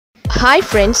Hi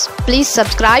friends, please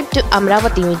subscribe to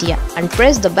Amaravathi Media and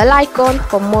press the bell icon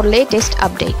for more latest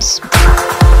updates.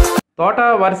 Thota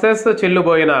versus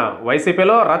Chelluboina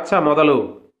వైసీపీలో రచ్చ మొదలు.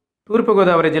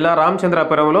 తూర్పుగోదావరి జిల్లా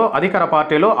రామచంద్రపురంలో అధికార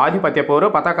పార్టీలో ఆధిపత్య పోరు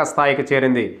పతాక స్థాయికి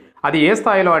చేరింది. అది ఏ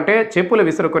స్థాయిలో అంటే చెప్పులు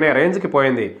విసురుకునే రేంజ్కి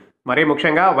పోయింది. మరీ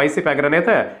ముఖ్యంగా వైసీపీ అగ్రనేత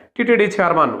టీటీడీ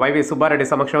చైర్మన్ వైవి సుబ్బారెడ్డి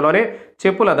సమక్షంలోనే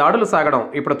చెప్పుల దాడులు సాగడం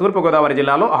ఇప్పుడు తూర్పుగోదావరి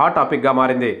జిల్లాలో హాట్ టాపిక్గా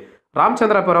మారింది.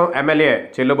 రామచంద్రపురం ఎమ్మెల్యే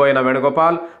చెల్లుబోయిన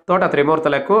వేణుగోపాల్, తోట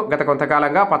త్రిమూర్తులకు గత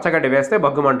కొంతకాలంగా పచ్చగడ్డి వేస్తే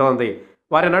బగ్గుమంటోంది.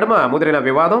 వారి నడుమ ముదిరిన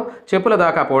వివాదం చెప్పుల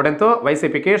దాకా పోవడంతో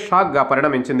వైసీపీకి షాక్గా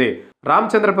పరిణమించింది.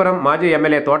 రామచంద్రపురం మాజీ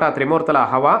ఎమ్మెల్యే తోట త్రిమూర్తుల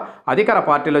హవా అధికార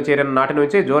పార్టీలో చేరిన నాటి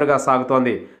నుంచి జోరుగా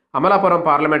సాగుతోంది. అమలాపురం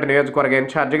పార్లమెంటు నియోజకవర్గ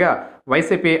ఇన్ఛార్జిగా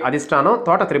వైసీపీ అధిష్టానం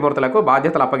తోట త్రిమూర్తులకు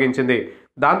బాధ్యతలు అప్పగించింది.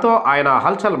 దాంతో ఆయన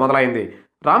హల్చల్ మొదలైంది.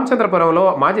 రామచంద్రపురంలో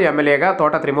మాజీ ఎమ్మెల్యేగా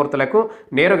తోట త్రిమూర్తులకు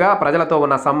నేరుగా ప్రజలతో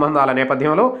ఉన్న సంబంధాల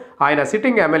నేపథ్యంలో ఆయన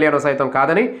సిట్టింగ్ ఎమ్మెల్యేను సైతం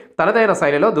కాదని తనదైన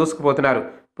శైలిలో దూసుకుపోతున్నారు.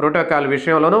 ప్రోటోకాల్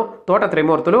విషయంలోనూ తోట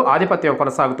త్రిమూర్తులు ఆధిపత్యం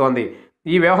కొనసాగుతోంది.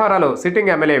 ఈ వ్యవహారాలు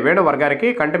సిట్టింగ్ ఎమ్మెల్యే వేణు వర్గానికి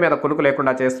కంటి మీద కునుకు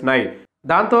లేకుండా చేస్తున్నాయి.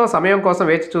 దాంతో సమయం కోసం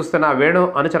వేచి చూస్తున్న వేణు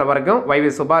అనుచర వర్గం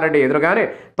వైవి సుబ్బారెడ్డి ఎదురుగానే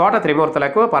తోట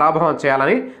త్రిమూర్తులకు పరాభవం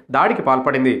చేయాలని దాడికి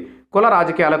పాల్పడింది. కుల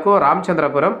రాజకీయాలకు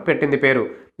రామచంద్రపురం పెట్టింది పేరు.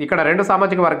 ఇక్కడ రెండు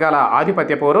సామాజిక వర్గాల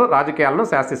ఆధిపత్య పోరు రాజకీయాలను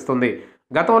శాసిస్తుంది.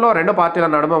 గతంలో రెండు పార్టీల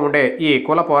నడుమ ఉండే ఈ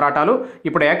కుల పోరాటాలు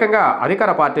ఇప్పుడు ఏకంగా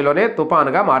అధికార పార్టీలోనే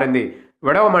తుపానుగా మారింది.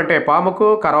 విడవమంటే పాముకు,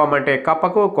 కరవమంటే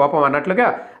కప్పకు కోపం అన్నట్లుగా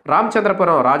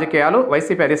రామచంద్రపురం రాజకీయాలు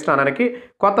వైసీపీ అధిష్టానానికి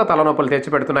కొత్త తలనొప్పులు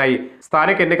తెచ్చిపెడుతున్నాయి.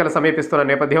 స్థానిక ఎన్నికలు సమీపిస్తున్న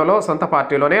నేపథ్యంలో సొంత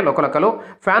పార్టీలోనే లొకలొకలు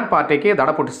ఫ్యాన్ పార్టీకి దడ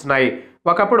పుట్టిస్తున్నాయి.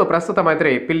 ఒకప్పుడు ప్రస్తుత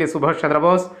మంత్రి పిల్లి సుభాష్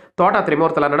చంద్రబోస్, తోట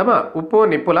త్రిమూర్తుల నడుమ ఉప్పు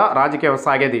నిప్పుల రాజకీయం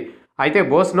సాగేది. అయితే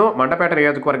బోస్ను మండపేట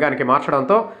నియోజకవర్గానికి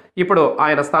మార్చడంతో ఇప్పుడు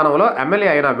ఆయన స్థానంలో ఎమ్మెల్యే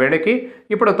అయిన వేణుకి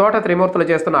ఇప్పుడు తోట త్రిమూర్తులు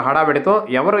చేస్తున్న హడావిడితో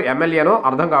ఎవరు ఎమ్మెల్యేనో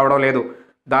అర్థం కావడం లేదు.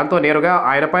 దాంతో నేరుగా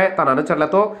ఆయనపై తన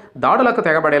అనుచరులతో దాడులకు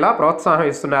తెగబడేలా ప్రోత్సాహం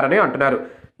ఇస్తున్నారని అంటున్నారు.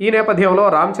 ఈ నేపథ్యంలో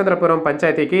రామచంద్రపురం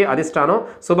పంచాయతీకి అధిష్టానం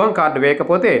శుభం కార్డు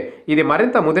వేయకపోతే ఇది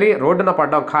మరింత ముదిరి రోడ్డున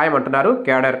పడ్డం ఖాయమంటున్నారు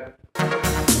కేడర్.